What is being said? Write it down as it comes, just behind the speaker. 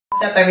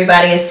What's up,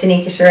 everybody? It's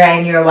Tezarah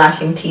and you're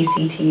watching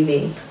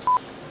TCtv.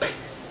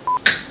 Peace.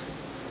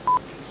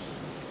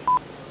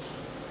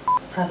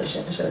 Probably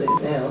shouldn't show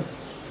these nails.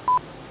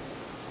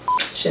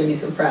 Shouldn't be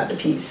so proud of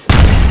peace.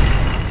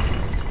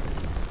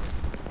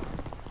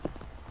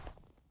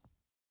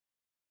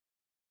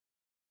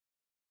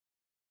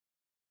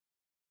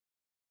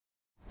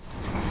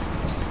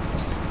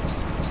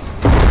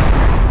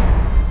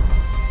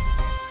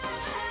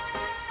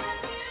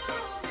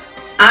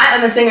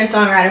 I am a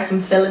singer-songwriter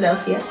from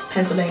Philadelphia,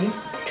 Pennsylvania,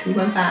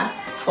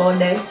 215, all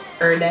day,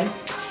 every day.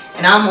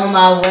 And I'm on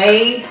my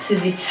way to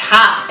the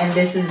top, and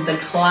this is the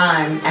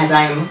climb as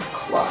I am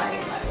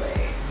climbing my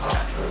way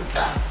to the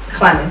top.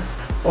 Climbing,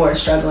 or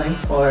struggling,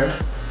 or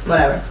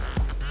whatever.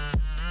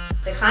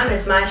 The Climb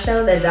is my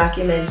show that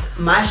documents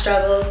my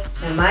struggles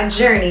and my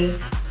journey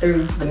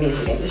through the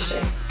music industry.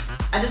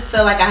 I just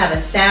feel like I have a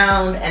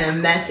sound and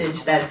a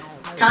message that's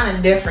kind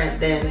of different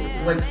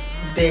than what's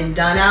been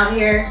done out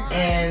here,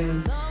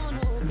 and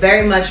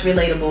very much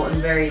relatable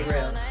and very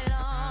real.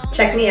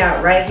 Check me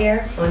out right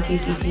here on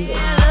TCtv.